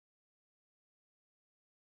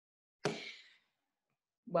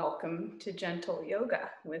Welcome to Gentle Yoga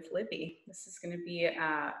with Libby. This is going to be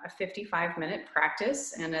a 55-minute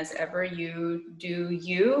practice, and as ever, you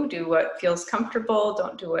do what feels comfortable,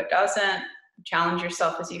 don't do what doesn't. Challenge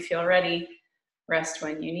yourself as you feel ready. Rest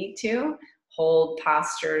when you need to. Hold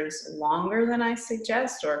postures longer than I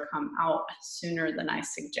suggest or come out sooner than I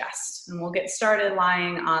suggest. And we'll get started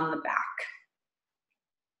lying on the back.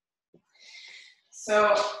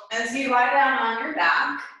 So as you lie down on your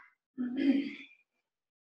back,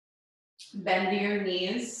 bend your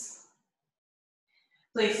knees,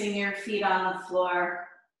 placing your feet on the floor.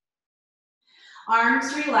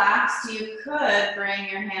 Arms relaxed. You could bring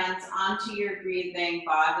your hands onto your breathing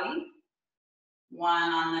body.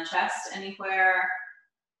 One on the chest anywhere.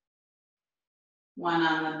 One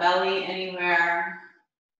on the belly anywhere.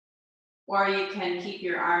 Or you can keep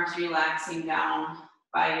your arms relaxing down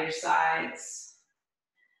by your sides.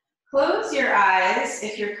 Close your eyes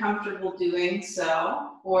if you're comfortable doing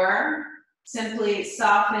so, or simply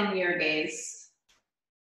soften your gaze.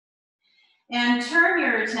 And turn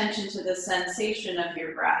your attention to the sensation of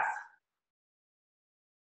your breath,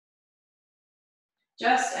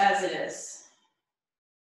 just as it is.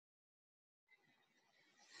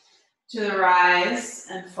 To the rise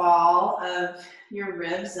and fall of your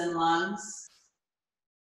ribs and lungs.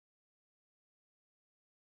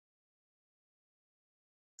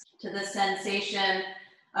 To the sensation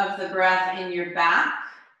of the breath in your back,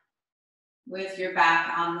 with your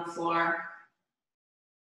back on the floor.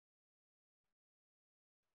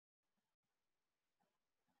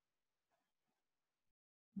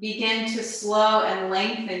 Begin to slow and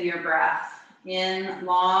lengthen your breath. In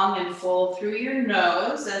long and full through your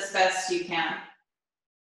nose as best you can.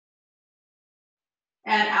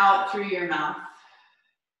 And out through your mouth.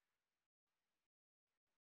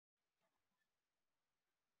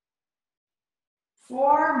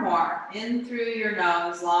 Four more. In through your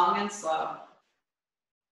nose, long and slow.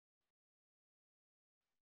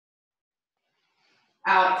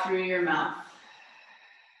 Out through your mouth.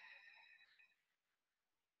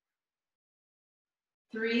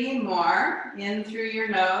 3 more. In through your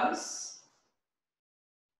nose.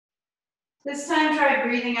 This time try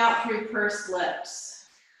breathing out through pursed lips.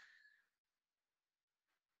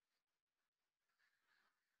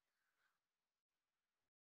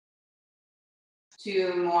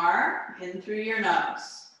 2 more. In through your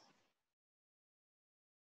nose.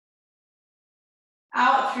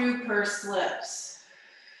 Out through pursed lips.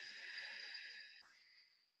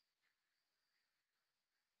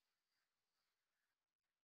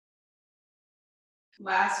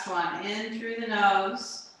 Last one. In through the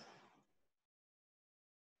nose.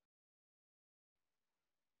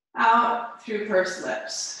 Out through pursed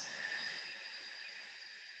lips.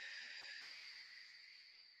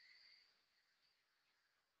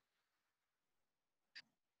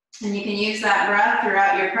 And you can use that breath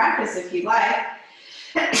throughout your practice if you like.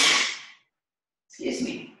 Excuse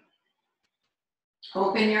me.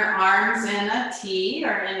 Open your arms in a T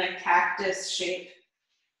or in a cactus shape.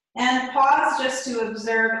 And pause just to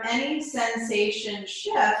observe any sensation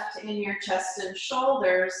shift in your chest and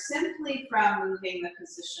shoulders simply from moving the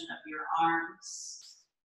position of your arms.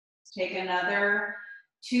 Take another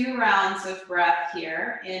 2 rounds of breath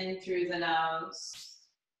here, in through the nose.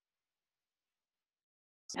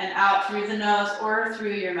 And out through the nose or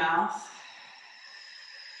through your mouth.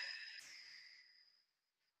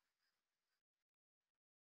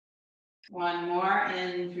 One more,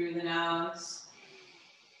 in through the nose.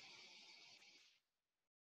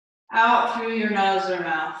 Out through your nose or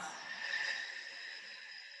mouth.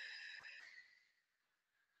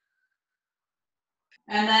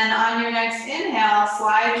 And then on your next inhale,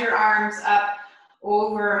 slide your arms up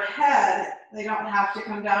overhead. They don't have to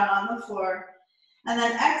come down on the floor. And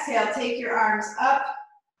then exhale, take your arms up,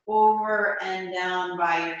 over, and down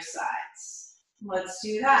by your sides. Let's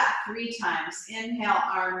do that 3 times. Inhale,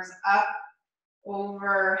 arms up,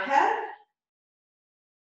 overhead.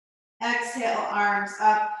 Exhale, arms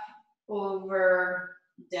up, over,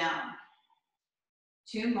 down.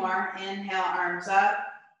 2 more. Inhale, arms up.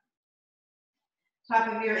 Top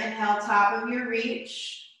of your inhale, top of your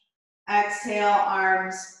reach. Exhale,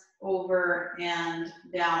 arms over and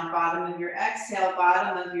down. Bottom of your exhale,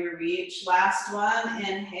 bottom of your reach. Last one.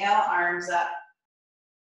 Inhale, arms up.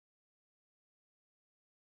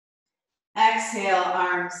 Exhale,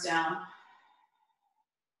 arms down.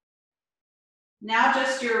 Now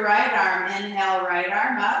just your right arm. Inhale, right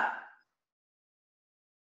arm up.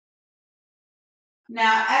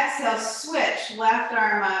 Now exhale, switch. Left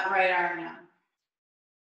arm up, right arm down.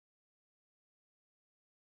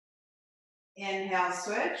 Inhale,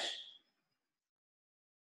 switch.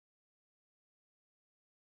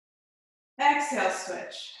 Exhale,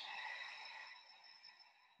 switch.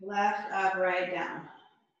 Left, up, right, down.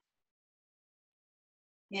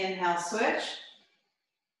 Inhale, switch.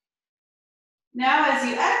 Now as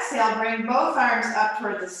you exhale, bring both arms up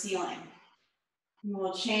toward the ceiling. And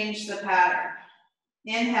we'll change the pattern.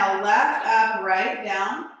 Inhale, left, up, right,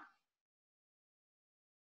 down.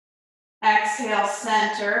 Exhale,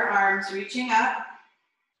 center, arms reaching up.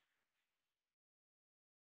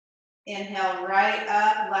 Inhale, right,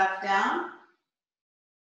 up, left, down.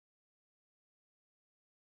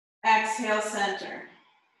 Exhale, center.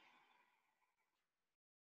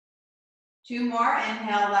 Two more.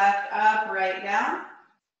 Inhale, left, up, right, down.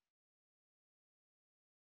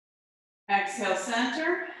 Exhale,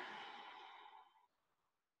 center.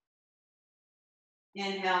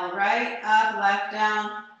 Inhale, right, up, left,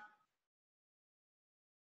 down.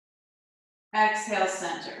 Exhale,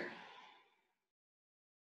 center.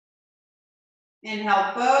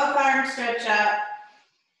 Inhale, both arms stretch up.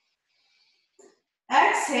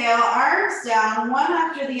 Exhale, arms down, one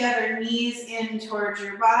after the other, knees in towards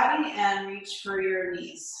your body and reach for your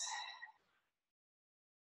knees.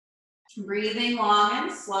 Breathing long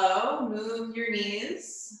and slow, move your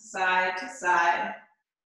knees side to side.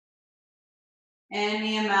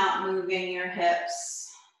 Any amount moving your hips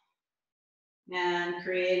and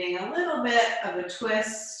creating a little bit of a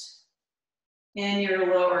twist in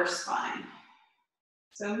your lower spine.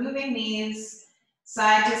 So moving knees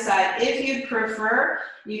side to side. If you prefer,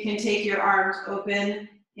 you can take your arms open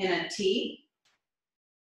in a T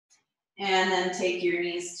and then take your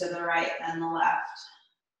knees to the right and the left.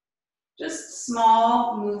 Just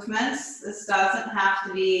small movements. This doesn't have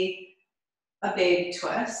to be a big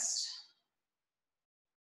twist.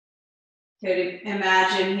 You could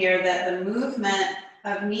imagine here that the movement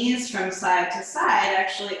of knees from side to side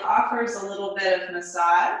actually offers a little bit of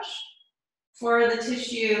massage for the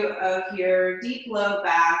tissue of your deep low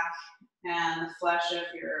back and the flesh of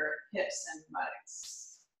your hips and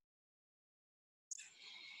buttocks.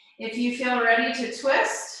 If you feel ready to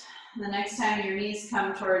twist, the next time your knees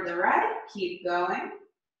come toward the right, keep going.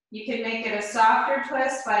 You can make it a softer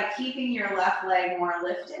twist by keeping your left leg more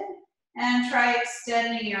lifted and try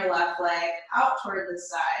extending your left leg out toward the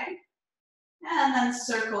side and then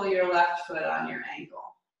circle your left foot on your ankle.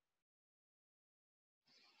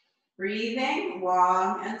 Breathing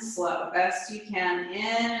long and slow, best you can, in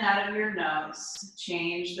and out of your nose.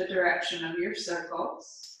 Change the direction of your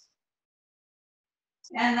circles.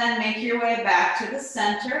 And then make your way back to the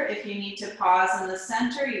center. If you need to pause in the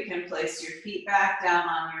center, you can place your feet back down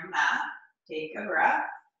on your mat. Take a breath.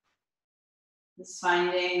 Just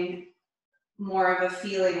finding more of a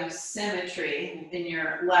feeling of symmetry in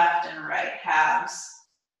your left and right calves.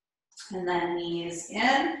 And then knees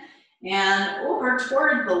in and over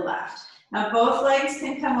toward the left. Now both legs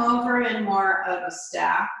can come over in more of a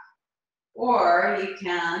stack, or you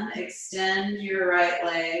can extend your right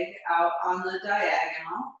leg out on the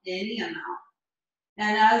diagonal, any amount.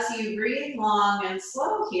 And as you breathe long and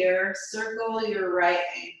slow here, circle your right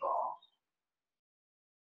ankle.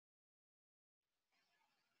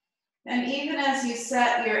 And even as you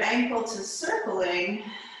set your ankle to circling,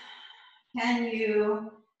 can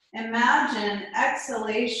you imagine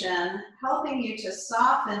exhalation helping you to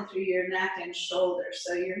soften through your neck and shoulders,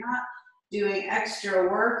 so you're not doing extra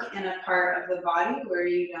work in a part of the body where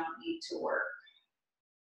you don't need to work.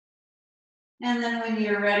 And then when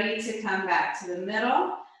you're ready to come back to the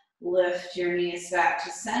middle, lift your knees back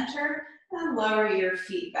to center and lower your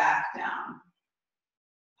feet back down.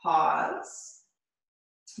 Pause.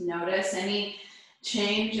 Notice any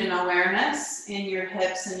change in awareness in your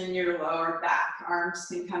hips and in your lower back. Arms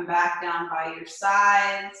can come back down by your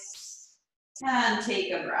sides. And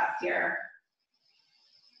take a breath here.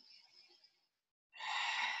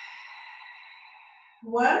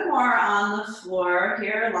 One more on the floor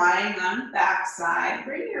here, lying on the back side.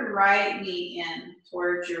 Bring your right knee in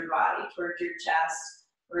towards your body, towards your chest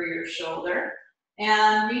or your shoulder.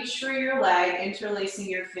 And reach for your leg, interlacing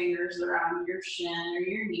your fingers around your shin or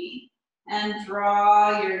your knee. And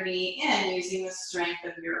draw your knee in using the strength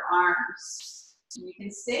of your arms. You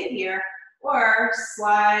can stay here or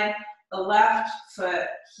slide the left foot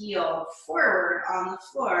heel forward on the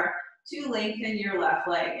floor to lengthen your left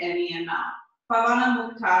leg any amount.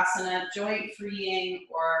 Pavanamuktasana, joint freeing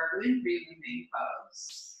or wind removing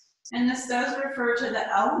pose. And this does refer to the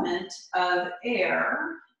element of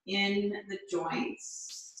air in the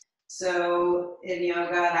joints. So in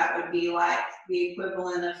yoga, that would be like the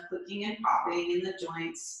equivalent of clicking and popping in the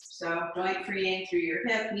joints. So joint freeing through your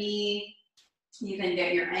hip, knee, even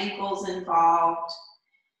get your ankles involved.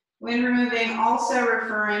 Wind removing, also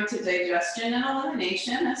referring to digestion and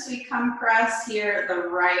elimination as we compress here the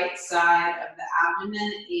right side of the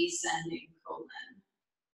abdomen, ascending colon.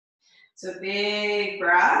 So big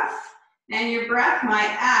breath, and your breath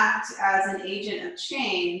might act as an agent of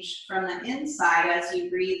change from the inside. As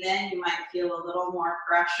you breathe in, you might feel a little more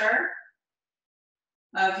pressure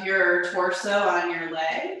of your torso on your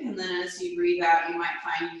leg, and then as you breathe out, you might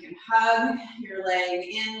find you can hug your leg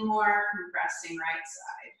in more, compressing right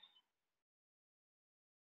side.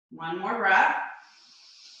 One more breath.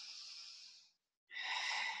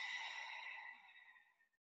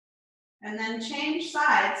 And then change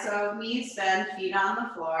sides, so knees bend, feet on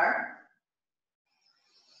the floor.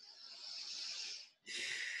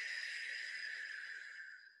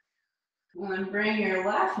 And then bring your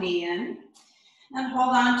left knee in and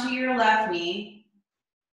hold on to your left knee,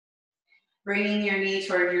 bringing your knee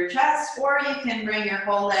toward your chest, or you can bring your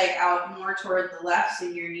whole leg out more toward the left so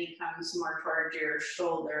your knee comes more toward your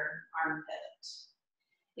shoulder, armpit.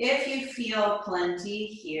 If you feel plenty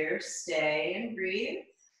here, stay and breathe.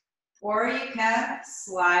 Or you can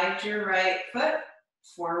slide your right foot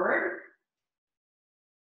forward,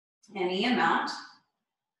 any amount,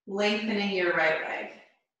 lengthening your right leg.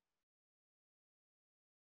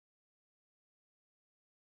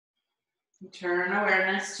 Turn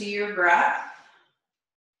awareness to your breath.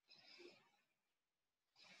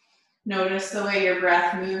 Notice the way your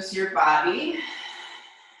breath moves your body.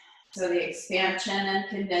 So the expansion and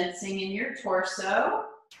condensing in your torso,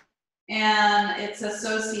 and its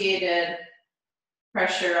associated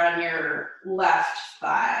pressure on your left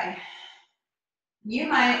thigh. You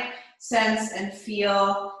might sense and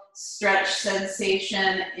feel stretch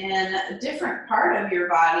sensation in a different part of your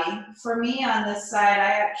body. For me on this side,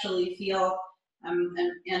 I actually feel and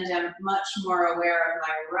am much more aware of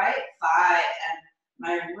my right thigh and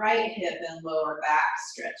my right hip and lower back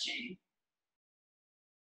stretching.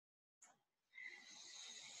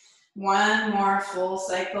 One more full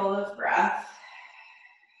cycle of breath.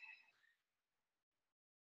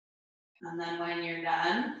 And then when you're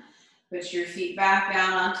done, put your feet back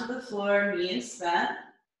down onto the floor, knees bent.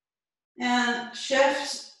 And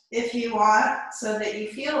shift if you want so that you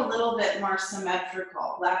feel a little bit more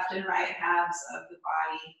symmetrical. Left and right halves of the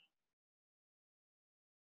body.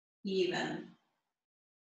 Even.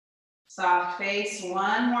 Soft face,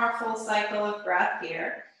 one more full cycle of breath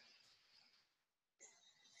here.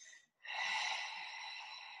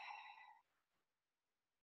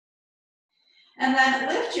 And then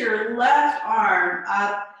lift your left arm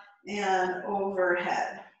up and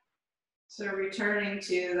overhead. So returning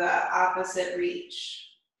to the opposite reach.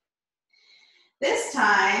 This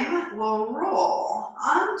time we'll roll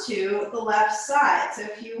onto the left side. So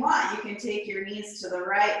if you want, you can take your knees to the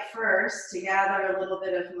right first to gather a little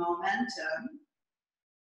bit of momentum.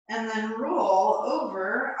 And then roll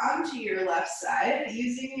over onto your left side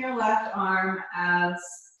using your left arm as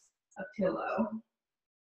a pillow.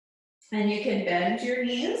 And you can bend your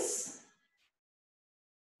knees.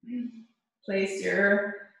 Place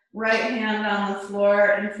your right hand on the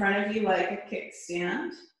floor in front of you like a kickstand.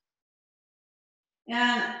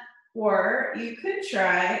 Or you could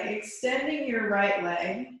try extending your right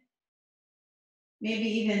leg, maybe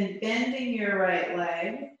even bending your right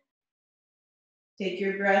leg. Take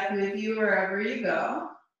your breath with you wherever you go.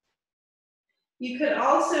 You could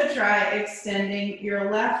also try extending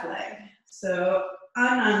your left leg. So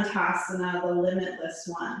Anantasana, the limitless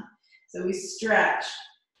one. So we stretch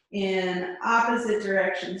in opposite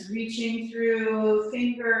directions, reaching through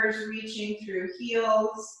fingers, reaching through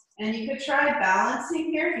heels. And you could try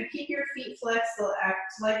balancing here. If you keep your feet flexed, they'll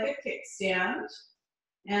act like a kickstand.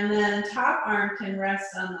 And then top arm can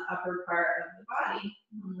rest on the upper part of the body,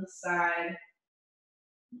 on the side,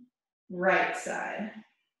 right side.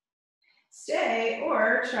 Stay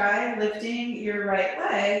or try lifting your right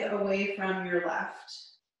leg away from your left.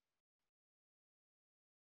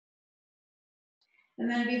 And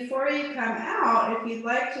then before you come out, if you'd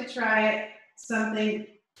like to try something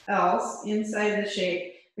else inside the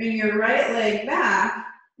shape, bring your right leg back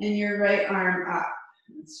and your right arm up.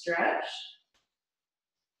 And stretch.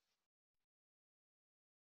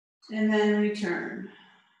 And then return.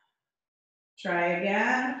 Try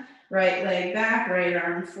again. Right leg back, right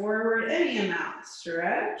arm forward, any amount.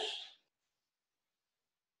 Stretch.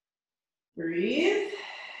 Breathe.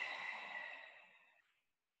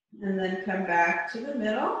 And then come back to the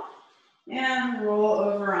middle and roll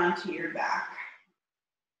over onto your back.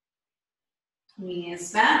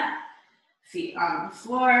 Knees bent, feet on the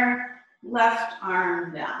floor, left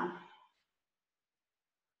arm down.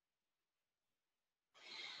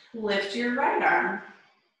 Lift your right arm.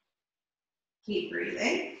 Keep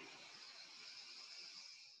breathing.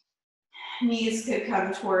 Knees could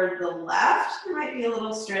come toward the left. There might be a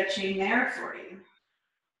little stretching there for you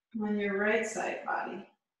on your right side body.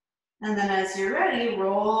 And then as you're ready,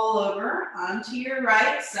 roll over onto your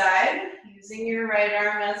right side, using your right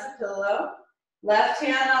arm as a pillow. Left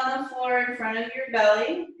hand on the floor in front of your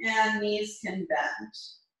belly, and knees can bend.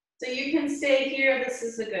 So you can stay here. This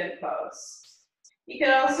is a good pose. You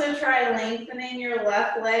could also try lengthening your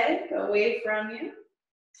left leg away from you,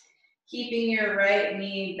 keeping your right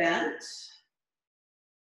knee bent,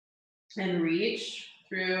 and reach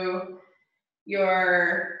through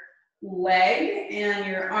your leg and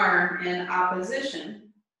your arm in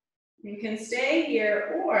opposition. You can stay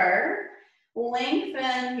here or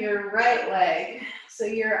lengthen your right leg so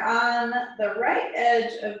you're on the right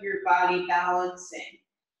edge of your body balancing.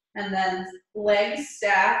 And then legs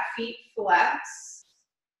stack, feet flex.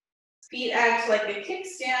 Feet act like a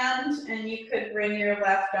kickstand, and you could bring your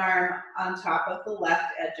left arm on top of the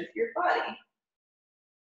left edge of your body.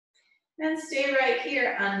 And stay right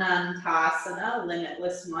here, Anantasana,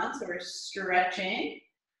 limitless one. So we're stretching.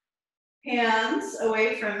 Hands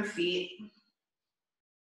away from feet.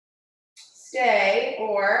 Stay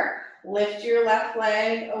or lift your left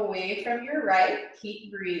leg away from your right.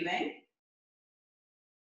 Keep breathing.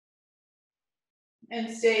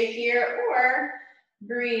 And stay here or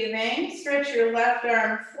breathing. Stretch your left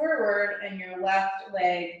arm forward and your left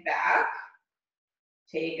leg back.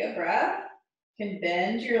 Take a breath. You can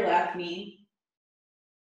bend your left knee.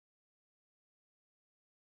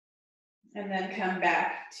 And then come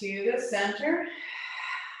back to the center.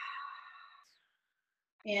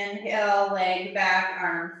 Inhale, leg back,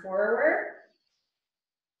 arm forward.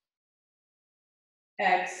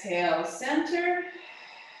 Exhale, center.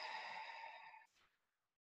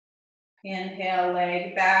 Inhale,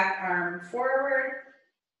 leg back, arm forward.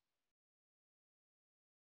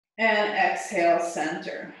 And exhale,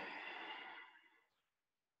 center.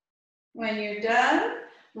 When you're done,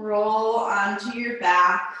 roll onto your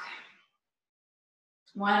back.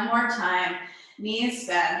 One more time. Knees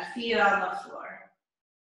bent, feet on the floor.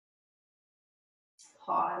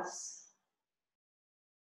 Pause.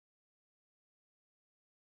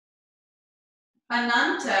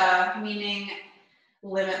 Ananta, meaning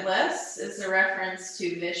limitless, is a reference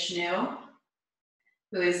to Vishnu,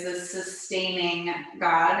 who is the sustaining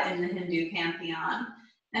god in the Hindu pantheon.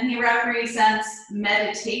 And he represents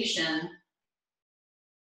meditation,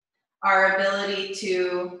 our ability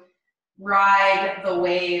to ride the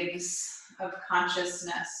waves of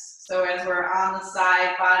consciousness. So as we're on the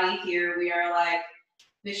side body here, we are like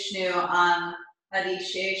Vishnu on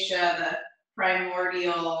Adishesha, the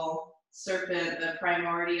primordial serpent, the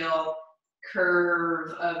primordial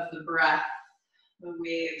curve of the breath, the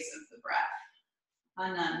waves of the breath.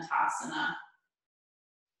 Anantasana.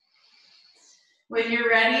 When you're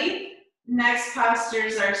ready, next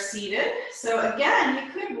postures are seated. So again,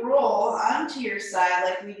 you could roll onto your side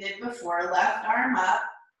like we did before, left arm up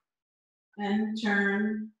and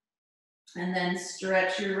turn, and then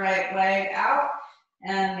stretch your right leg out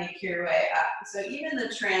and make your way up. So even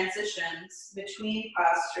the transitions between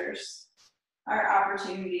postures are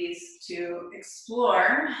opportunities to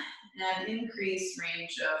explore and increase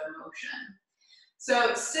range of motion.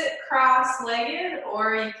 So sit cross-legged,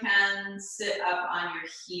 or you can sit up on your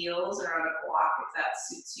heels or on a block if that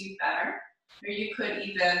suits you better. Or you could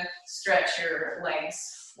even stretch your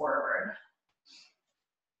legs forward.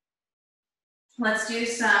 Let's do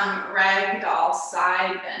some ragdoll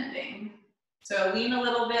side bending. So lean a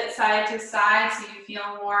little bit side to side so you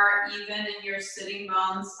feel more even in your sitting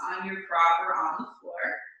bones on your prop or on the floor.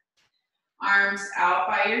 Arms out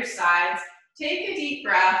by your sides. Take a deep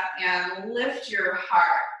breath and lift your heart.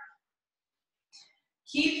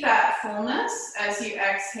 Keep that fullness as you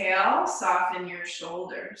exhale. Soften your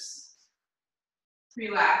shoulders.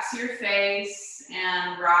 Relax your face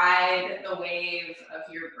and ride the wave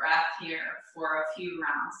of your breath here for a few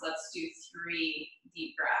rounds. Let's do 3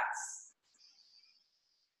 deep breaths.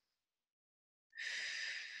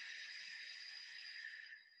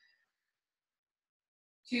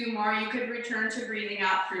 Two more. You could return to breathing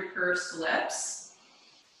out through pursed lips.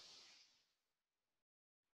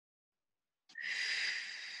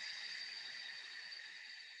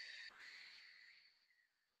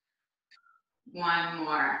 One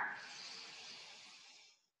more.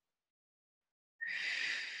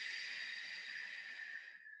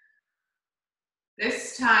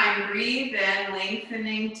 This time, breathe in,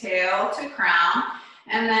 lengthening tail to crown,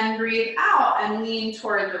 and then breathe out and lean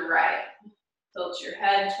toward the right. Tilt your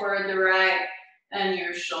head toward the right and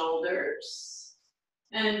your shoulders.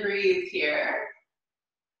 And breathe here.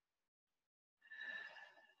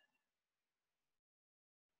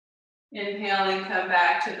 Inhaling, come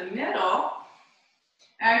back to the middle.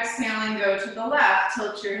 Exhaling, go to the left.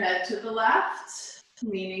 Tilt your head to the left,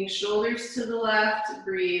 leaning shoulders to the left.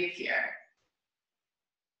 Breathe here.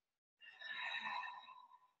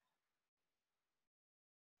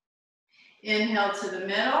 Inhale to the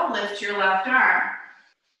middle, lift your left arm.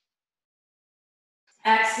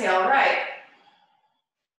 Exhale, right.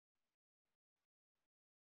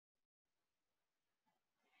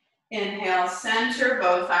 Inhale, center,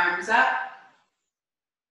 both arms up.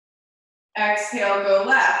 Exhale, go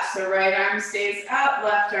left. So right arm stays up,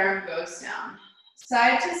 left arm goes down.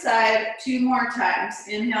 Side to side, 2 more times.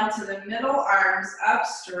 Inhale to the middle, arms up,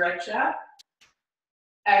 stretch up.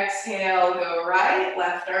 Exhale, go right,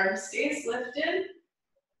 left arm stays lifted.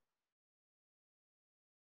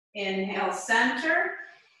 Inhale, center.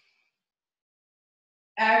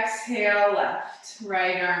 Exhale, left.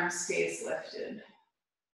 Right arm stays lifted.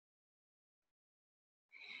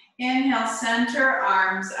 Inhale, center,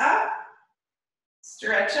 arms up.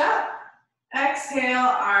 Stretch up. Exhale,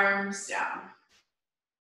 arms down.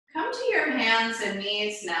 Come to your hands and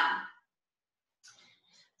knees now.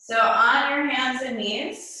 So on your hands and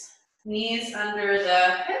knees, knees under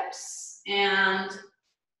the hips and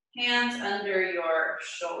hands under your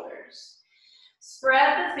shoulders.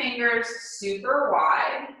 Spread the fingers super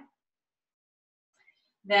wide,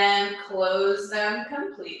 then close them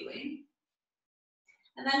completely.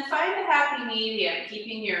 And then find a happy medium,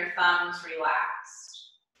 keeping your thumbs relaxed.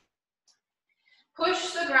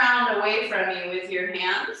 Push the ground away from you with your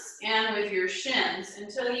hands and with your shins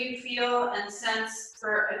until you feel and sense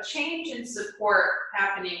for a change in support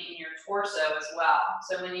happening in your torso as well.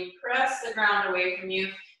 So when you press the ground away from you,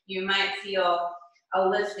 you might feel a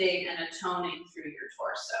lifting and a toning through your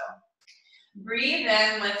torso. Breathe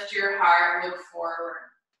in, lift your heart, look forward.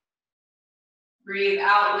 Breathe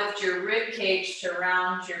out, lift your rib cage to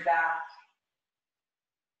round your back.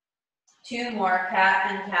 2 more,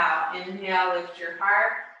 cat and cow. Inhale, lift your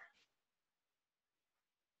heart.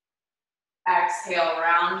 Exhale,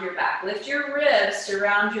 round your back. Lift your ribs to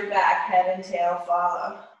round your back, head and tail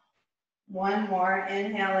follow. 1 more,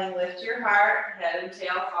 inhaling, lift your heart, head and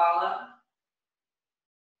tail follow.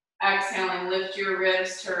 Exhaling, lift your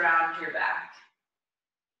ribs to round your back.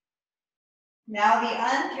 Now the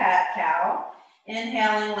uncat cow.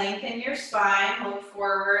 Inhaling, lengthen your spine, look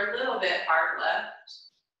forward, little bit, heart lift.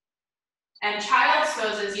 And child's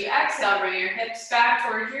pose as you exhale, bring your hips back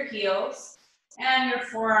towards your heels and your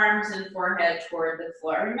forearms and forehead toward the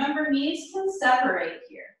floor. Remember, knees can separate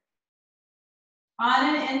here.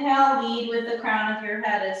 On an inhale, lead with the crown of your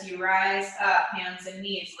head as you rise up, hands and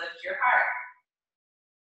knees, lift your heart.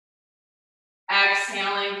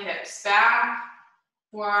 Exhaling, hips back,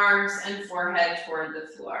 forearms and forehead toward the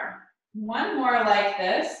floor. 1 more like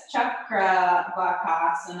this, Chakra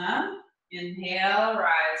Bakasana. Inhale,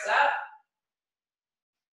 rise up.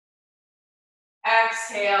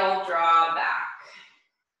 Exhale, draw back.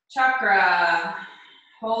 Chakra,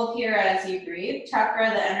 hold here as you breathe. Chakra,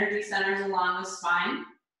 the energy centers along the spine.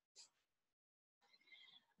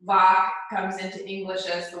 Vak comes into English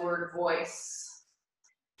as the word voice.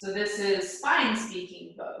 So this is spine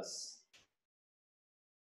speaking pose.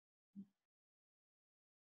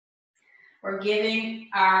 We're giving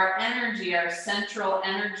our energy, our central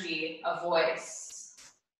energy, a voice.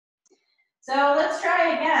 So let's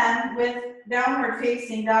try again with downward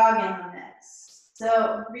facing dog in the mix.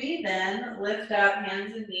 So breathe in, lift up,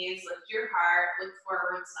 hands and knees, lift your heart, look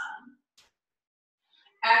forward some.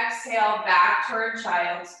 Exhale, back toward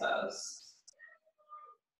child's pose.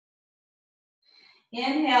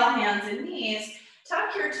 Inhale, hands and knees.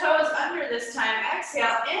 Tuck your toes under this time.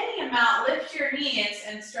 Exhale, any amount, lift your knees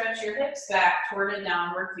and stretch your hips back toward a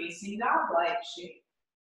downward facing dog-like shape.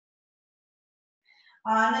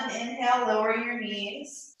 On an inhale, lower your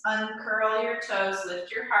knees, uncurl your toes,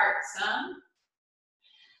 lift your heart some.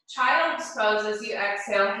 Child's pose as you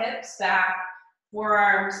exhale, hips back,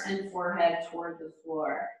 forearms and forehead toward the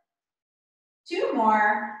floor. 2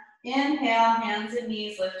 more. Inhale, hands and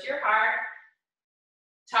knees, lift your heart.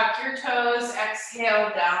 Tuck your toes, exhale,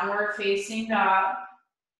 downward facing dog.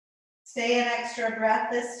 Stay an extra breath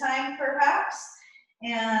this time perhaps,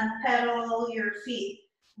 and pedal your feet,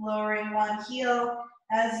 lowering one heel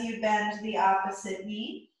as you bend the opposite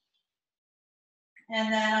knee.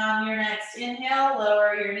 And then on your next inhale,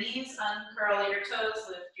 lower your knees, uncurl your toes,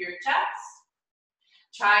 lift your chest.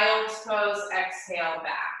 Child's pose, exhale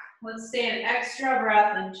back. Let's stay an extra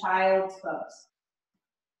breath in child's pose.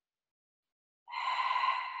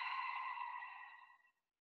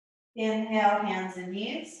 Inhale, hands and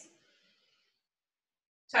knees.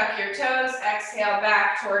 Tuck your toes, exhale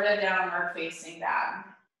back toward a downward facing dog.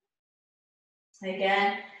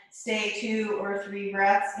 Again, stay 2 or 3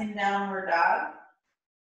 breaths in downward dog.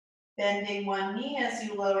 Bending one knee as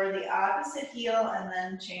you lower the opposite heel and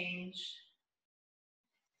then change.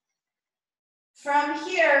 From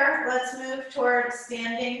here, let's move towards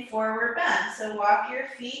standing forward bend. So walk your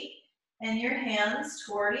feet and your hands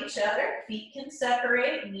toward each other. Feet can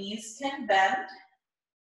separate, knees can bend.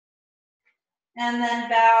 And then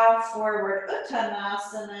bow forward,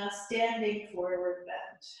 Uttanasana, standing forward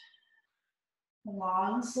bend.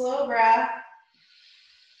 Long, slow breath.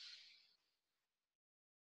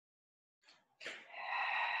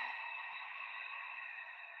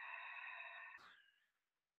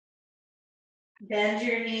 Bend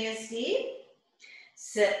your knees deep.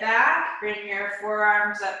 Sit back, bring your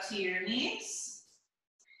forearms up to your knees.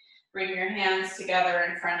 Bring your hands together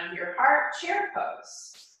in front of your heart, chair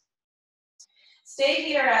pose. Stay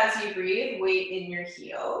here as you breathe, weight in your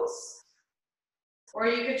heels. Or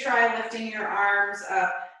you could try lifting your arms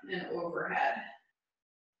up and overhead.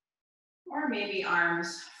 Or maybe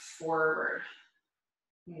arms forward.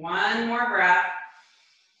 One more breath.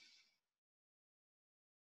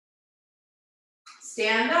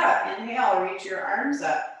 Stand up, inhale, reach your arms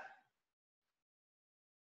up.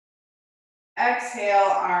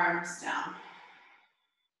 Exhale, arms down.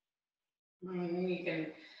 You can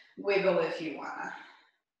wiggle if you wanna.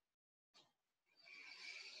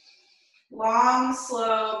 Long,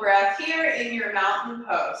 slow breath here in your mountain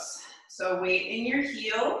pose. So weight in your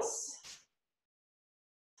heels.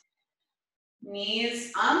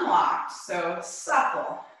 Knees unlocked, so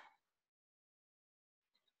supple.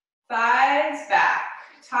 Thighs back,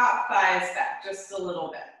 top thighs back, just a little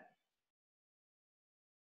bit.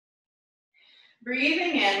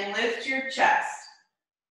 Breathing in, lift your chest.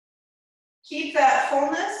 Keep that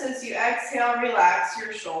fullness as you exhale, relax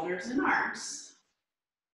your shoulders and arms.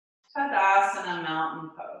 Tadasana,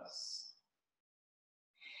 mountain pose.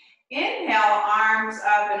 Inhale, arms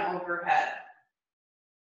up and overhead.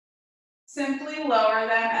 Simply lower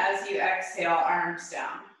them as you exhale, arms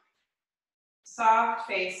down. Soft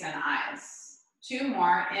face and eyes. 2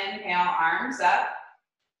 more. Inhale, arms up.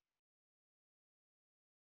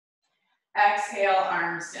 Exhale,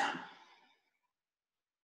 arms down.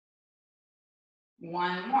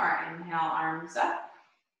 1 more. Inhale, arms up.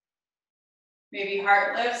 Maybe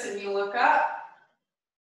heart lifts and you look up.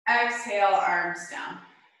 Exhale, arms down.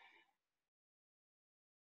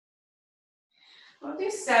 We'll do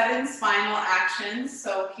 7 spinal actions,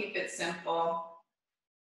 so keep it simple.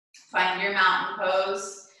 Find your mountain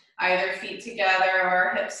pose, either feet together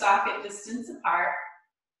or hip socket distance apart.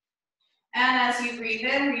 And as you breathe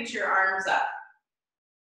in, reach your arms up.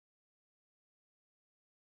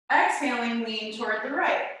 Exhaling, lean toward the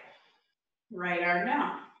right. Right arm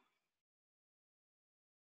down.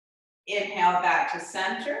 Inhale back to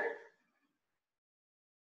center.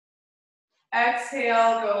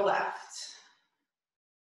 Exhale, go left.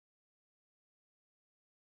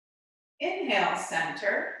 Inhale,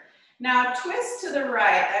 center. Now twist to the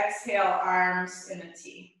right. Exhale, arms in a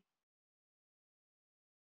T.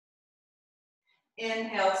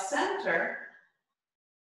 Inhale, center.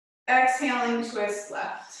 Exhaling, twist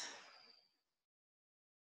left.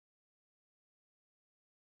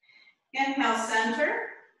 Inhale, center.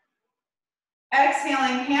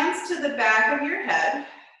 Exhaling, hands to the back of your head.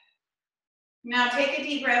 Now take a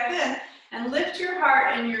deep breath in and lift your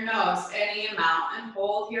heart and your nose any amount and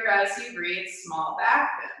hold here as you breathe, small back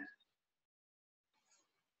bend.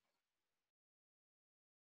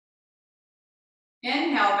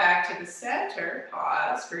 Inhale back to the center,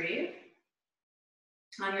 pause, breathe.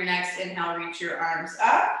 On your next inhale, reach your arms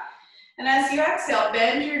up. And as you exhale,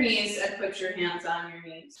 bend your knees and put your hands on your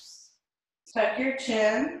knees. Tuck your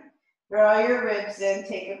chin, draw your ribs in,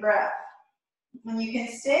 take a breath. And you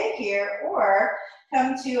can stay here or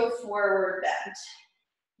come to a forward bend.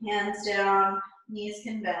 Hands down, knees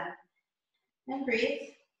can bend. And breathe.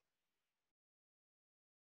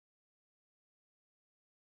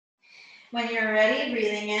 When you're ready,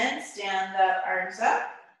 breathing in, stand up, arms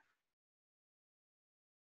up.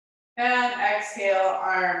 And exhale,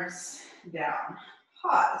 arms down.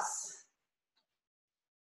 Pause.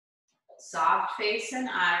 Soft face and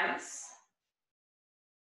eyes.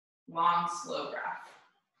 Long, slow breath.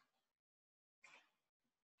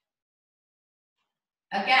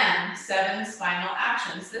 Again, 7 spinal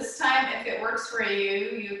actions. This time, if it works for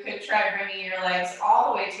you, you could try bringing your legs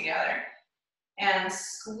all the way together and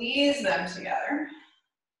squeeze them together.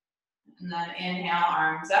 And then inhale,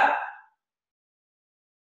 arms up.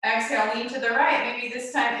 Exhale, lean to the right. Maybe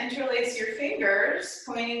this time interlace your fingers,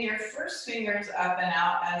 pointing your first fingers up and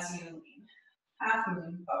out as you lean. Half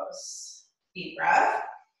moon pose. Deep breath.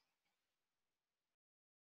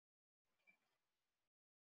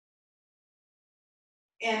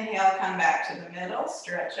 Inhale, come back to the middle,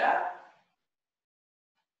 stretch up.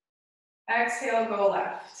 Exhale, go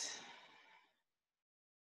left.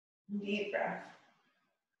 Deep breath.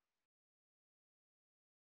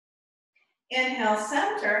 Inhale,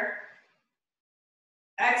 center.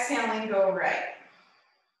 Exhaling, go right.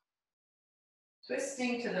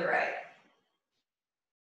 Twisting to the right.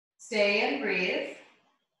 Stay and breathe.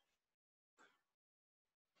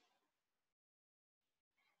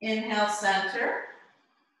 Inhale, center.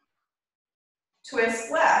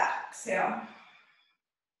 Twist left. Exhale.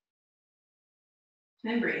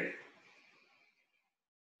 And breathe.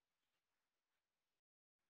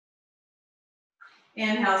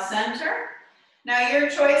 Inhale, center. Now your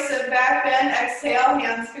choice of back bend, exhale,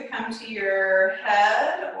 hands could come to your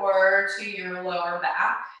head or to your lower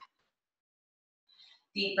back.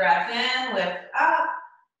 Deep breath in, lift up.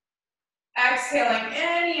 Exhaling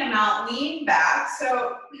any amount, lean back.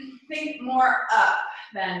 So think more up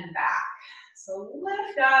than back. So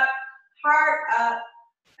lift up, heart up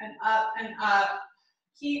and up and up.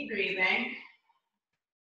 Keep breathing.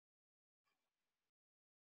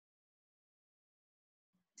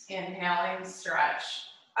 Inhaling, stretch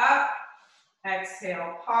up.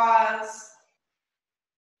 Exhale, pause.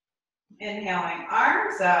 Inhaling,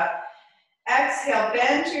 arms up. Exhale,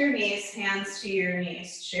 bend your knees, hands to your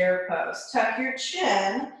knees, chair pose. Tuck your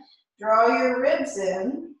chin, draw your ribs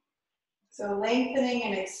in. So lengthening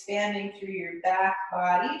and expanding through your back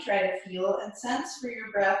body. Try to feel and sense for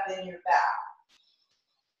your breath in your back.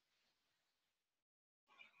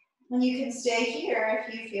 And you can stay here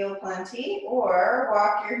if you feel plenty, or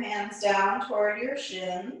walk your hands down toward your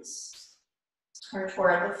shins or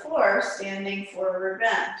toward the floor, standing forward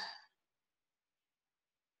bend.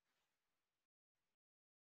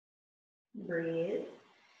 Breathe.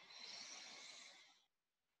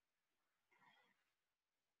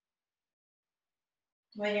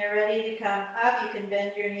 When you're ready to come up, you can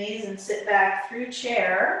bend your knees and sit back through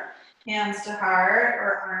chair, hands to heart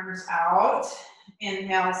or arms out.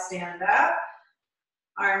 Inhale, stand up,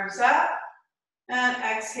 arms up, and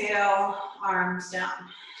exhale, arms down.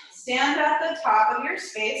 Stand at the top of your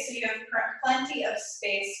space so you have plenty of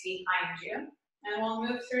space behind you. And we'll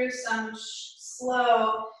move through some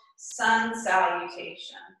slow sun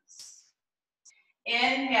salutations.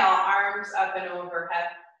 Inhale, arms up and overhead.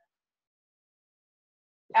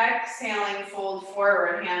 Exhaling, fold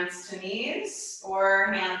forward, hands to knees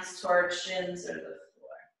or hands toward shins or the floor.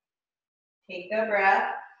 Take a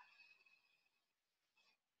breath.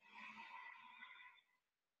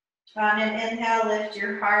 On an inhale, lift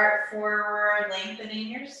your heart forward, lengthening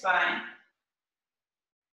your spine.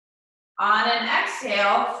 On an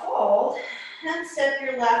exhale, fold and step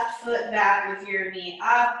your left foot back with your knee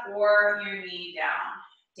up or your knee down.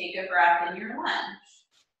 Take a breath in your lunge.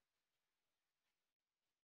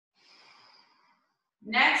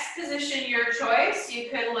 Next position, your choice. You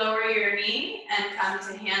could lower your knee and come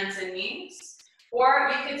to hands and knees,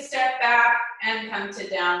 or you could step back and come to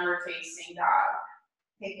downward facing dog.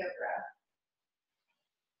 Take a breath.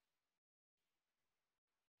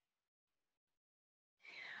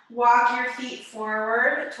 Walk your feet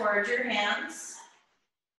forward towards your hands.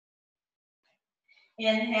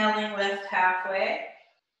 Inhaling, lift halfway.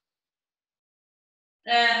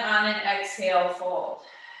 And on an exhale, fold.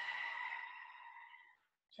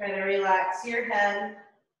 Try to relax your head.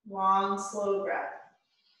 Long, slow breath.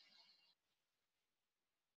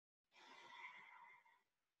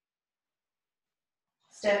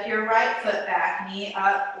 Step your right foot back, knee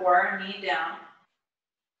up or knee down.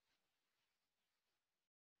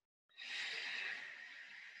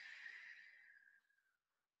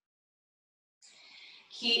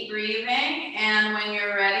 Keep breathing, and when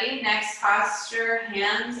you're ready, next posture,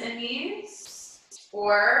 hands and knees,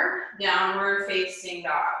 or downward facing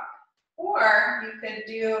dog. Or you could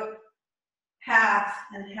do half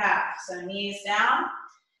and half, so knees down,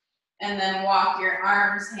 and then walk your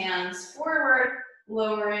arms, hands forward,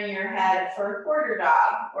 lowering your head for quarter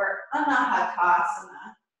dog, or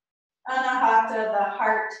anahatasana. Anahata, the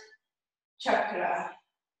heart chakra.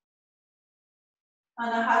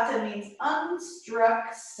 Anahata means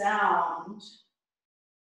unstruck sound.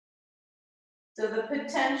 So the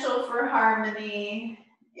potential for harmony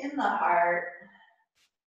in the heart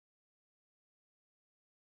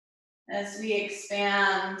as we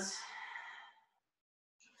expand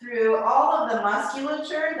through all of the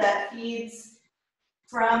musculature that feeds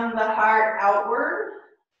from the heart outward.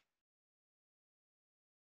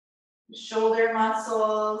 Shoulder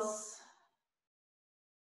muscles,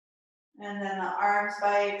 and then the arms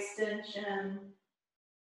by extension.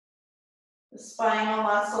 the spinal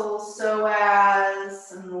muscles,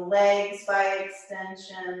 psoas, and the legs by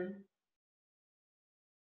extension.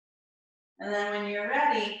 And then when you're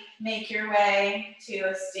ready, make your way to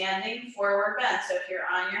a standing forward bend. So if you're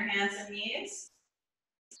on your hands and knees,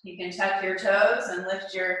 you can tuck your toes and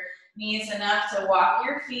lift your knees enough to walk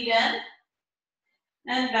your feet in.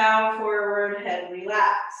 And bow forward, head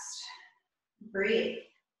relaxed. Breathe.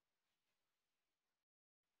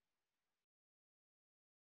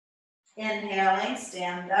 Inhaling,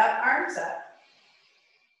 stand up, arms up.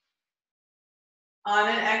 On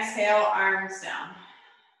an exhale, arms down.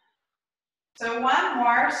 So one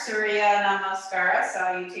more Surya Namaskara,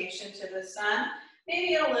 salutation to the sun.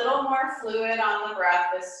 Maybe a little more fluid on the breath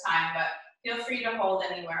this time, but feel free to hold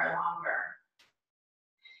anywhere longer.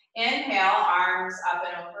 Inhale, arms up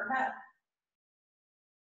and overhead.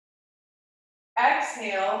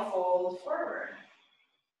 Exhale, fold forward.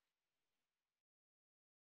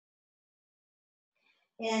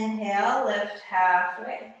 Inhale, lift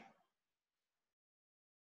halfway.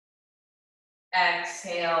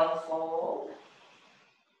 Exhale, fold.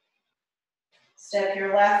 Step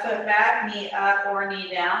your left foot back, knee up or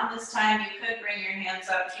knee down. This time you could bring your hands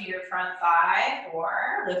up to your front thigh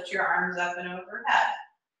or lift your arms up and overhead.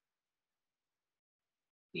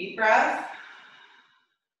 Deep breath.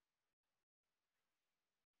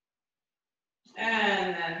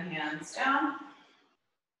 And then hands down.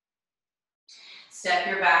 Step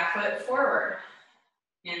your back foot forward.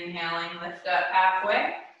 Inhaling, lift up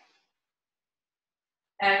halfway.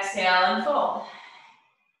 Exhale and fold.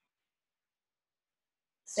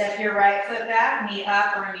 Step your right foot back, knee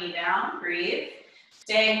up or knee down. Breathe.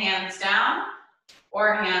 Stay hands down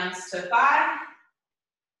or hands to thigh.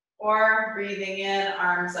 Or breathing in,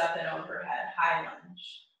 arms up and overhead, high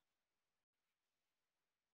lunge.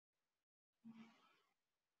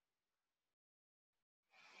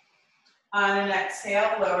 On an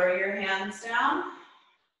exhale, lower your hands down.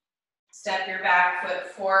 Step your back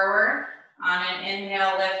foot forward. On an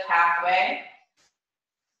inhale, lift halfway.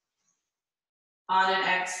 On an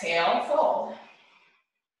exhale, fold.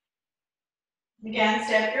 Again,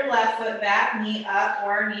 step your left foot back, knee up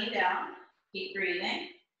or knee down. Keep breathing.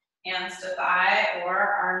 Hands to thigh or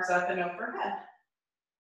arms up and overhead.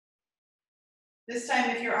 This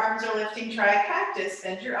time, if your arms are lifting, try cactus.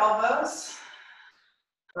 Bend your elbows,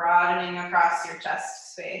 broadening across your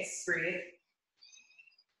chest space. Breathe.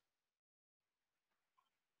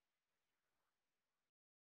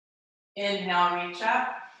 Inhale, reach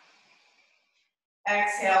up.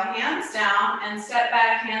 Exhale, hands down and step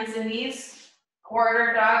back, hands and knees.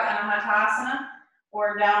 Quarter dog, Anahatasana,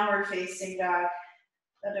 or downward facing dog,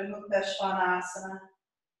 Adho Mukha Svanasana.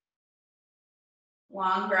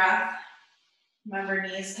 Long breath. Remember,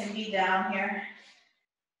 knees can be down here.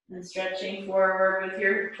 And stretching forward with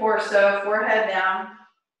your torso, forehead down.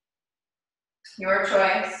 Your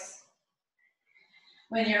choice.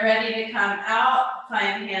 When you're ready to come out,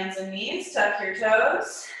 find hands and knees, tuck your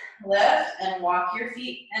toes, lift and walk your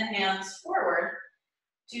feet and hands forward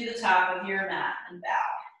to the top of your mat and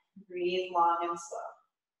bow. Breathe long and slow.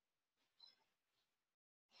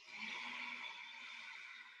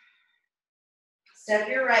 Step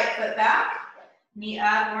your right foot back, knee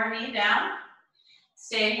up or knee down.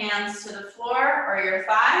 Stay hands to the floor or your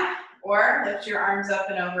thigh, or lift your arms up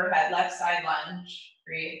and overhead, left side lunge.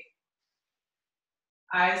 Breathe.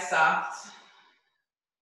 Eyes soft.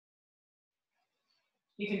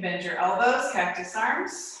 You can bend your elbows, cactus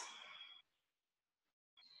arms.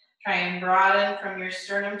 Try and broaden from your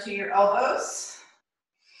sternum to your elbows.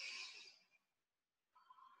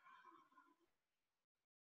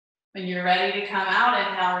 When you're ready to come out,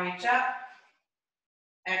 inhale, reach up.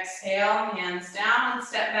 Exhale, hands down and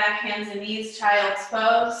step back, hands and knees, child's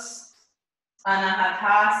pose.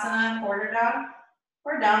 Anahatasana, quarter dog,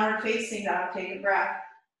 or downward facing dog. Take a breath.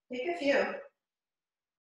 Take a few.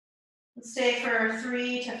 Let's stay for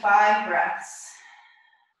 3 to 5 breaths.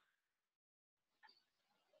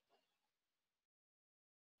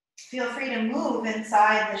 Feel free to move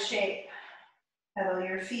inside the shape. Pedal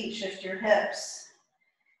your feet, shift your hips.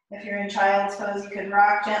 If you're in child's pose, you can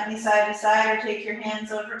rock gently side to side or take your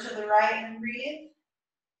hands over to the right and breathe.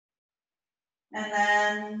 And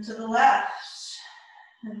then to the left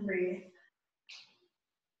and breathe.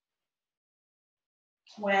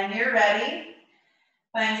 When you're ready,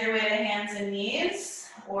 find your way to hands and knees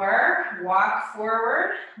or walk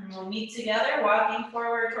forward. And we'll meet together, walking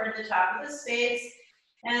forward toward the top of the space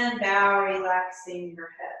and bow, relaxing your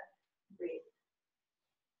head. Breathe.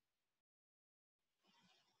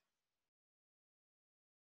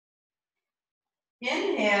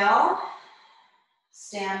 Inhale,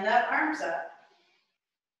 stand up, arms up.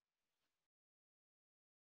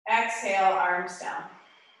 Exhale, arms down.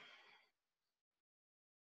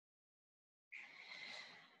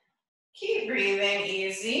 Keep breathing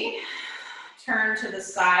easy. Turn to the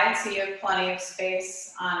side so you have plenty of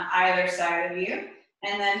space on either side of you.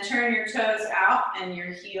 And then turn your toes out and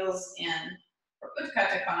your heels in for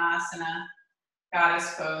Utthita Konasana,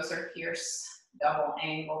 goddess pose, or pierce double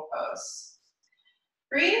angle pose.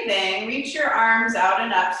 Breathing, reach your arms out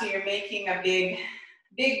and up so you're making a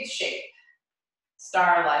big shape,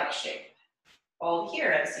 star-like shape. Hold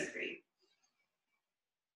here as you breathe.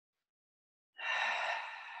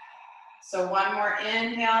 So one more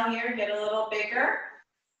inhale here, get a little bigger.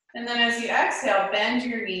 And then as you exhale, bend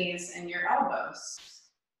your knees and your elbows.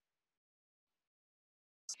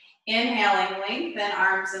 Inhaling, lengthen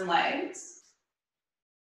arms and legs.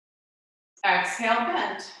 Exhale,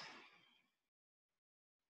 bend.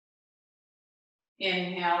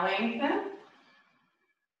 Inhale, lengthen.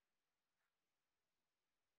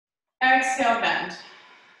 Exhale, bend.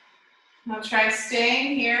 Now try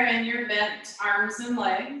staying here in your bent arms and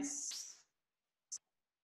legs.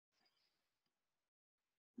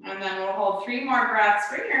 And then we'll hold 3 more breaths.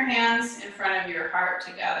 Bring your hands in front of your heart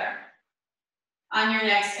together. On your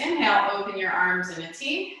next inhale, open your arms in a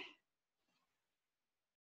T.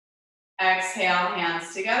 Exhale,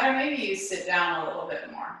 hands together. Maybe you sit down a little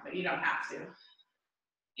bit more, but you don't have to.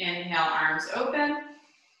 Inhale, arms open.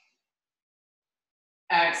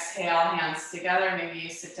 Exhale, hands together. Maybe you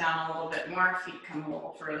sit down a little bit more. Feet come a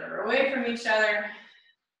little further away from each other.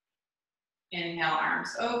 Inhale,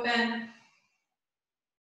 arms open.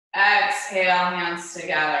 Exhale, hands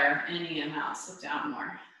together. Inhale, sit down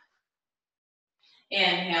more.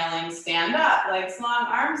 Inhaling, stand up, legs long,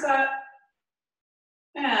 arms up.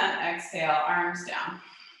 And exhale, arms down.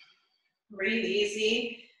 Breathe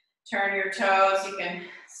easy. Turn your toes. You can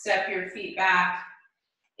step your feet back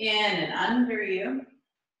in and under you.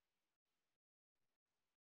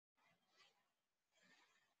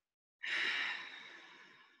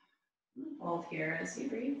 Hold here as you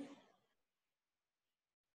breathe.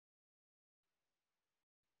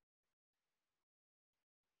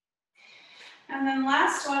 And then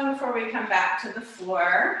last one before we come back to the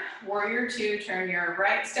floor. Warrior 2,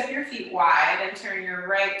 step your feet wide and turn your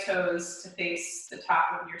right toes to face the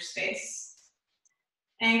top of your space.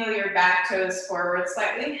 Angle your back toes forward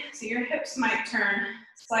slightly, so your hips might turn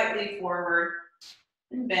slightly forward,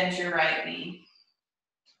 and bend your right knee.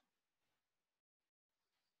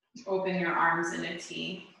 Open your arms in a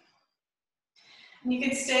T. And you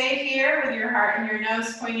could stay here with your heart and your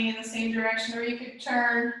nose pointing in the same direction, or you could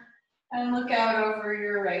turn and look out over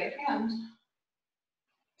your right hand.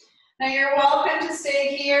 Now you're welcome to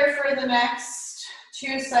stay here for the next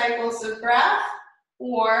 2 cycles of breath,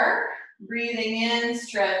 or breathing in,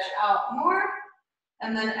 stretch out more,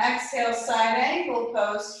 and then exhale, side angle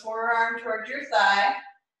pose, forearm toward your thigh,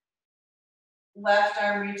 left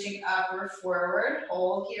arm reaching up or forward.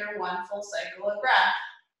 Hold here 1 full cycle of breath.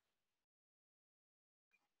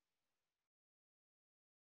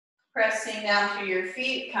 Pressing down through your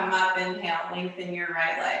feet, come up, inhale, lengthen your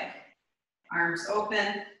right leg. Arms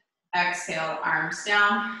open, exhale, arms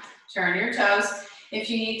down, turn your toes. If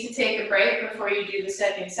you need to take a break before you do the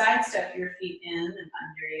second side, step your feet in and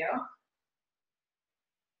under you.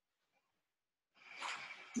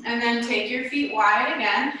 And then take your feet wide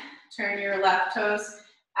again, turn your left toes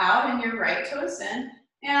out and your right toes in,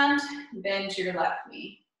 and bend your left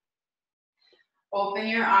knee. Open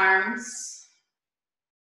your arms.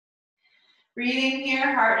 Breathing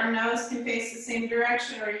here, heart and nose can face the same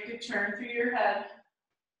direction, or you could turn through your head.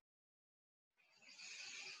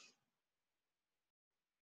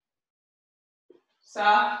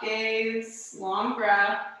 Soft gaze, long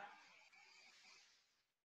breath.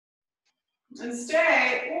 And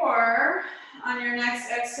stay, or on your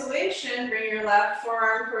next exhalation, bring your left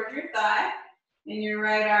forearm toward your thigh and your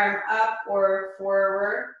right arm up or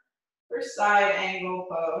forward for side angle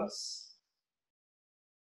pose.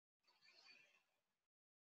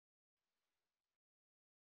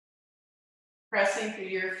 Pressing through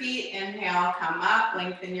your feet, inhale, come up,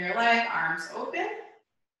 lengthen your leg, arms open.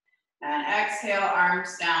 And exhale,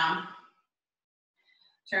 arms down.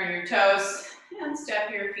 Turn your toes and step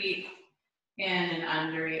your feet in and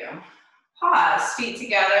under you. Pause, feet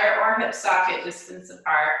together or hip socket distance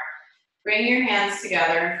apart. Bring your hands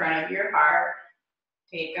together in front of your heart.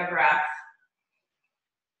 Take a breath.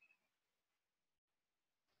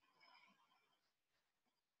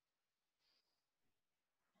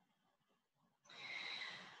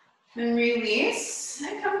 And release,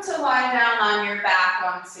 and come to lie down on your back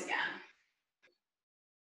once again.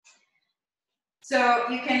 So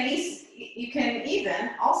you can even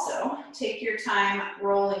also take your time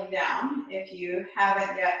rolling down if you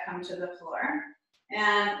haven't yet come to the floor.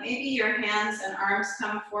 And maybe your hands and arms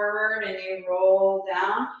come forward and you roll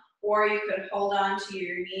down, or you could hold on to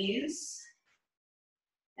your knees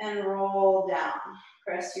and roll down.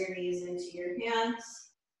 Press your knees into your hands.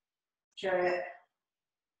 Try a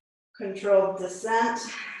controlled descent.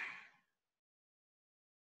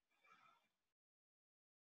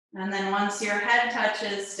 And then once your head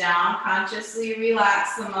touches down, consciously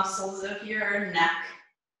relax the muscles of your neck.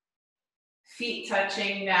 Feet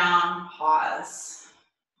touching down, pause.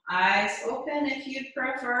 Eyes open if you'd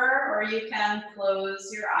prefer, or you can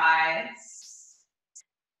close your eyes.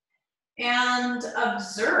 And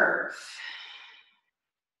observe.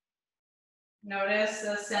 Notice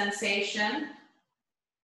the sensation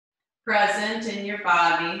present in your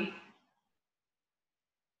body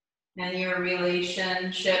and your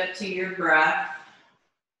relationship to your breath.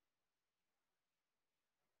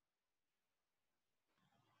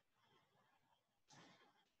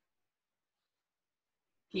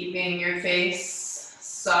 Keeping your face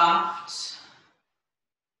soft.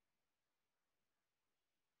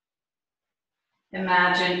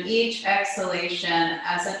 Imagine each exhalation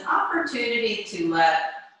as an opportunity to let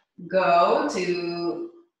go,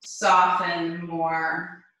 to soften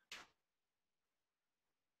more,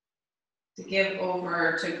 to give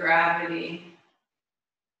over to gravity.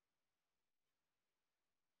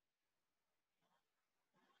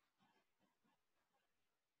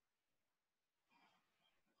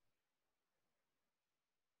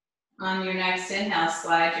 On your next inhale,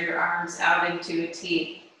 slide your arms out into a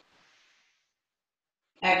T.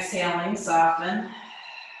 Exhaling, soften.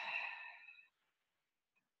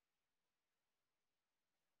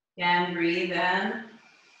 Again, breathe in.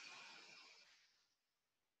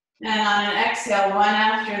 And on an exhale, one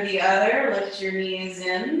after the other, lift your knees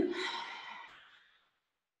in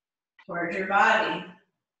towards your body.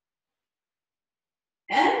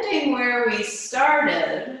 Ending where we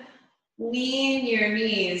started, lean your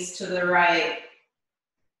knees to the right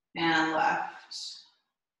and left.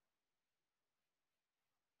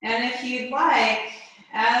 And if you'd like,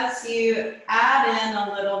 as you add in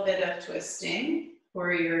a little bit of twisting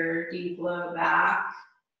for your deep low back,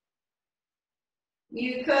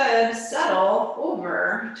 you could settle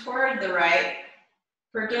over toward the right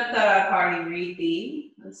for Jathara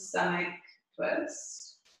Parinvriti, the stomach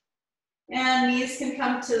twist. And knees can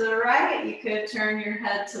come to the right. You could turn your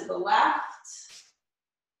head to the left.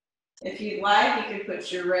 If you'd like, you could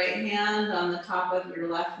put your right hand on the top of your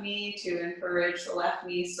left knee to encourage the left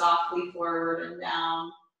knee softly forward and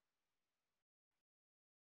down.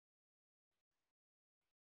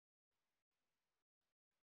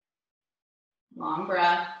 Long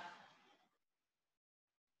breath.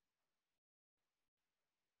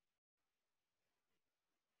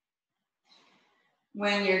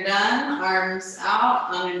 When you're done, arms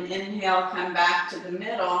out. On an inhale, come back to the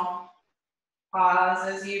middle. Pause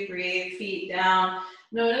as you breathe, feet down.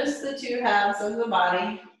 Notice the two halves of the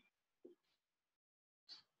body.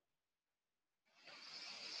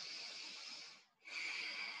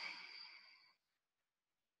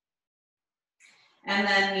 And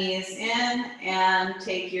then knees in and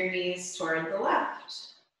take your knees toward the left.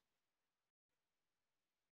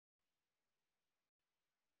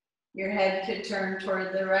 Your head could turn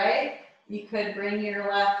toward the right. You could bring your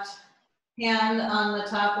left hand on the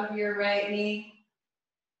top of your right knee.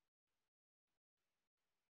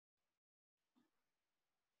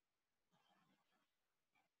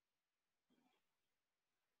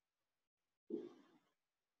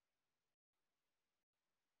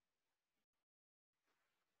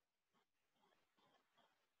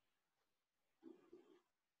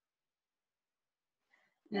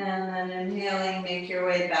 And then inhaling, make your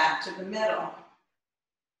way back to the middle.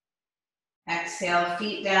 Exhale,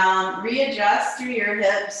 feet down. Readjust through your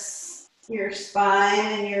hips, your spine,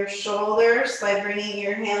 and your shoulders by bringing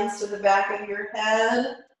your hands to the back of your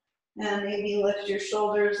head. And maybe lift your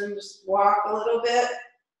shoulders and just walk a little bit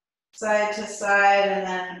side to side, and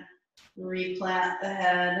then replant the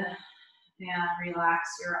head and relax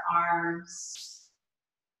your arms.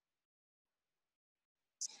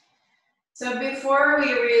 So before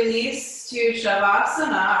we release to Shavasana,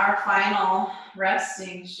 our final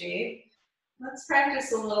resting shape, let's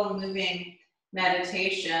practice a little moving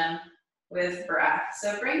meditation with breath.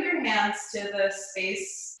 So bring your hands to the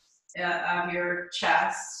space of your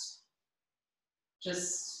chest,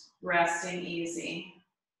 just resting easy.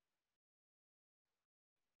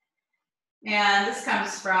 And this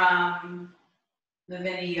comes from the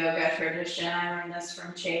Vinny Yoga tradition. I learned this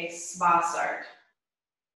from Chase Bossart.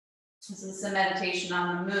 This is a meditation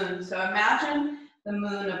on the moon. So imagine the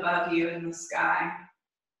moon above you in the sky.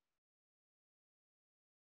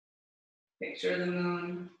 Picture the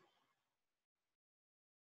moon.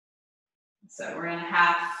 So we're in a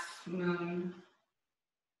half moon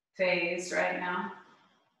phase right now.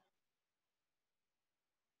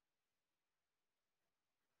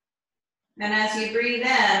 And as you breathe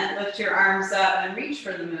in, lift your arms up and reach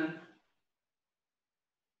for the moon.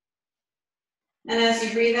 And as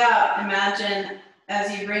you breathe out, imagine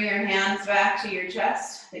as you bring your hands back to your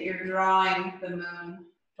chest that you're drawing the moon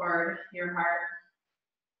toward your heart.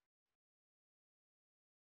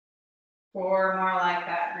 4 more like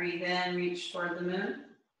that. Breathe in, reach toward the moon.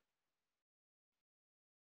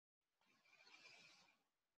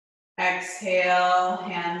 Exhale,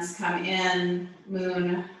 hands come in,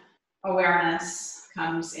 moon awareness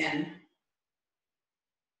comes in.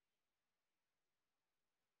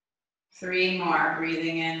 3 more,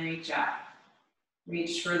 breathing in, reach out.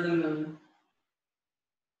 Reach for the moon.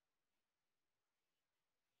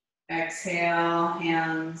 Exhale,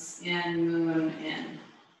 hands in, moon in.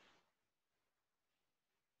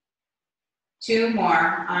 2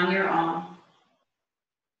 more on your own.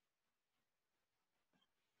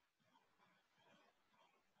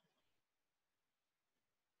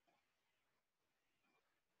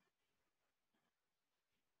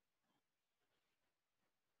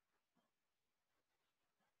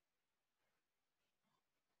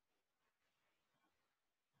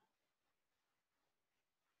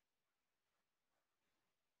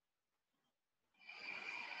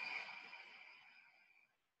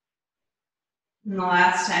 And the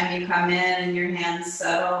last time you come in and your hands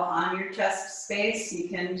settle on your chest space, you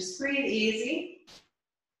can just breathe easy.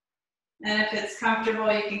 And if it's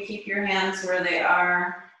comfortable, you can keep your hands where they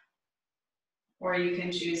are, or you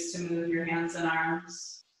can choose to move your hands and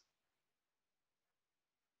arms.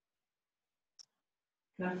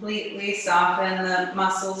 Completely soften the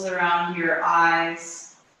muscles around your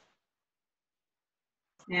eyes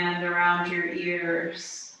and around your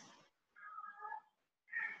ears.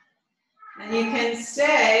 And you can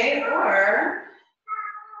stay or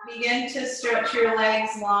begin to stretch your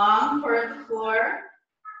legs long toward the floor.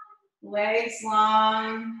 Legs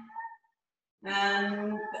long,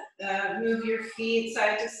 and move your feet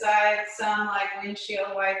side to side, some like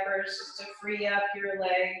windshield wipers, just to free up your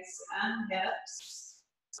legs and hips.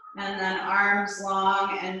 And then arms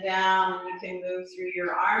long and down. You can move through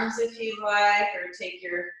your arms if you'd like, or take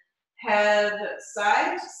your head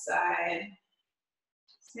side to side.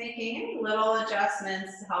 Just making any little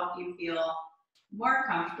adjustments to help you feel more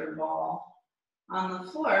comfortable on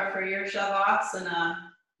the floor for your Shavasana,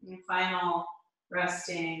 your final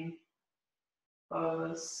resting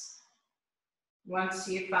pose. Once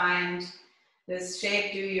you find this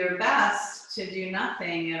shape, do your best to do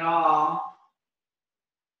nothing at all.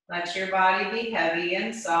 Let your body be heavy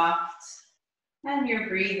and soft, and your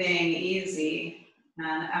breathing easy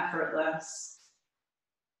and effortless.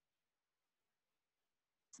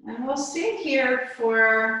 And we'll stay here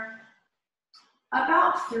for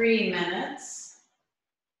about 3 minutes.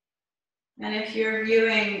 And if you're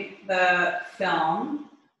viewing the film,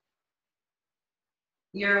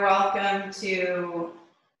 you're welcome to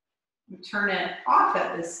turn it off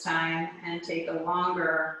at this time and take a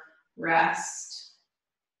longer rest.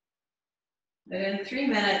 But in 3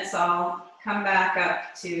 minutes, I'll come back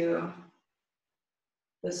up to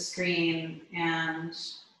the screen and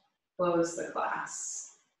close the class.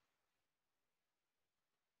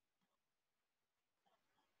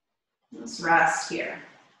 Let's rest here.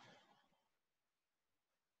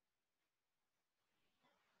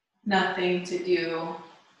 Nothing to do,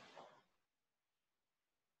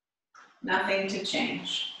 nothing to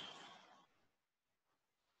change.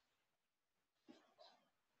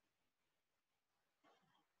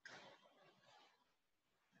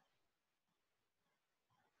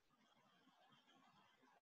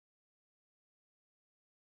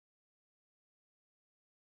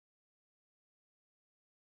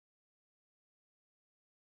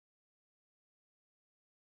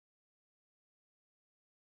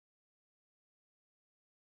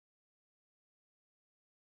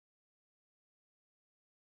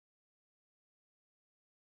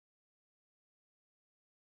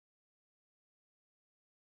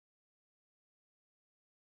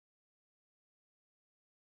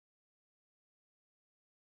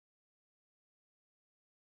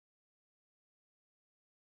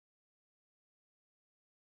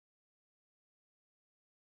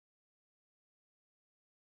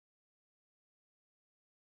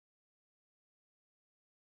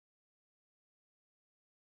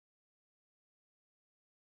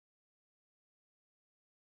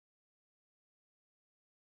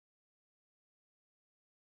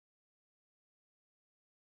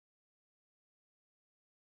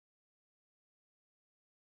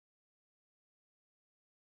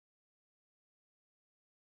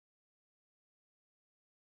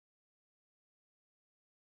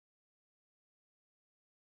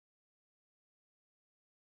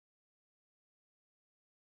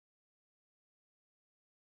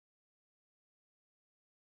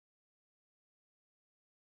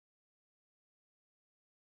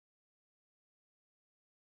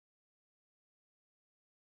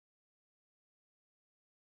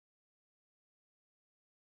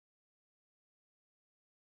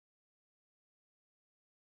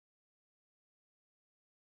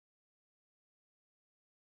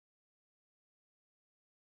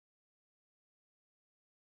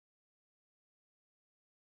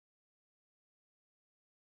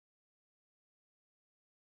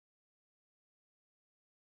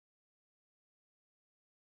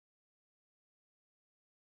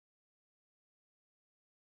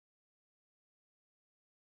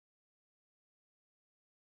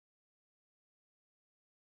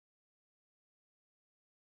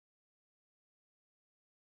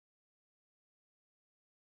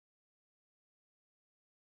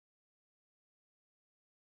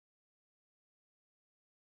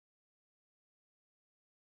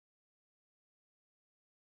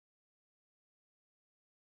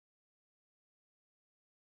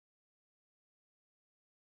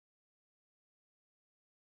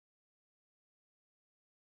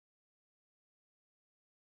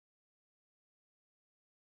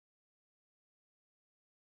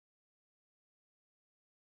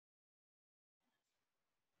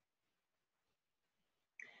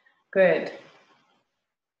 Good.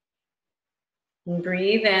 And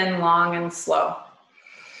breathe in long and slow.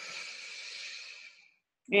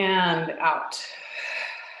 And out.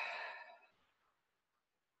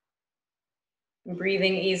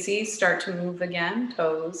 Breathing easy, start to move again,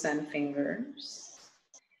 toes and fingers,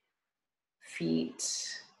 feet,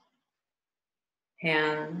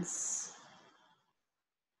 hands,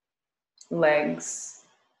 legs,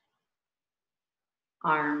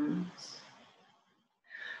 arms.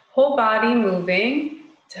 Whole body moving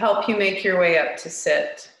to help you make your way up to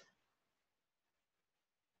sit.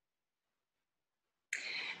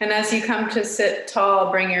 And as you come to sit tall,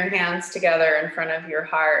 bring your hands together in front of your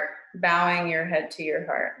heart, bowing your head to your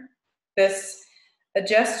heart. This, a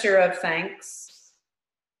gesture of thanks,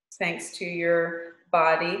 thanks to your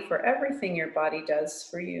body for everything your body does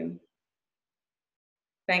for you.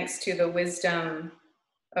 Thanks to the wisdom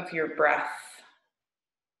of your breath.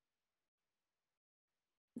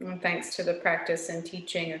 And thanks to the practice and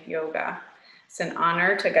teaching of yoga. It's an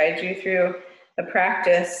honor to guide you through the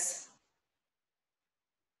practice.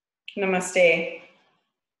 Namaste.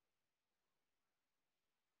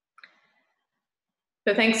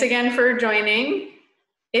 So thanks again for joining.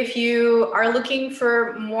 If you are looking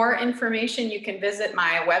for more information, you can visit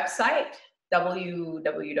my website,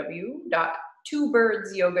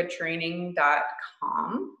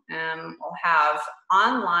 www.twobirdsyogatraining.com. We'll have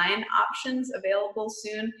online options available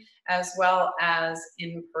soon, as well as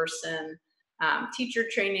in-person teacher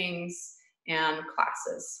trainings and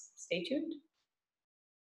classes. Stay tuned.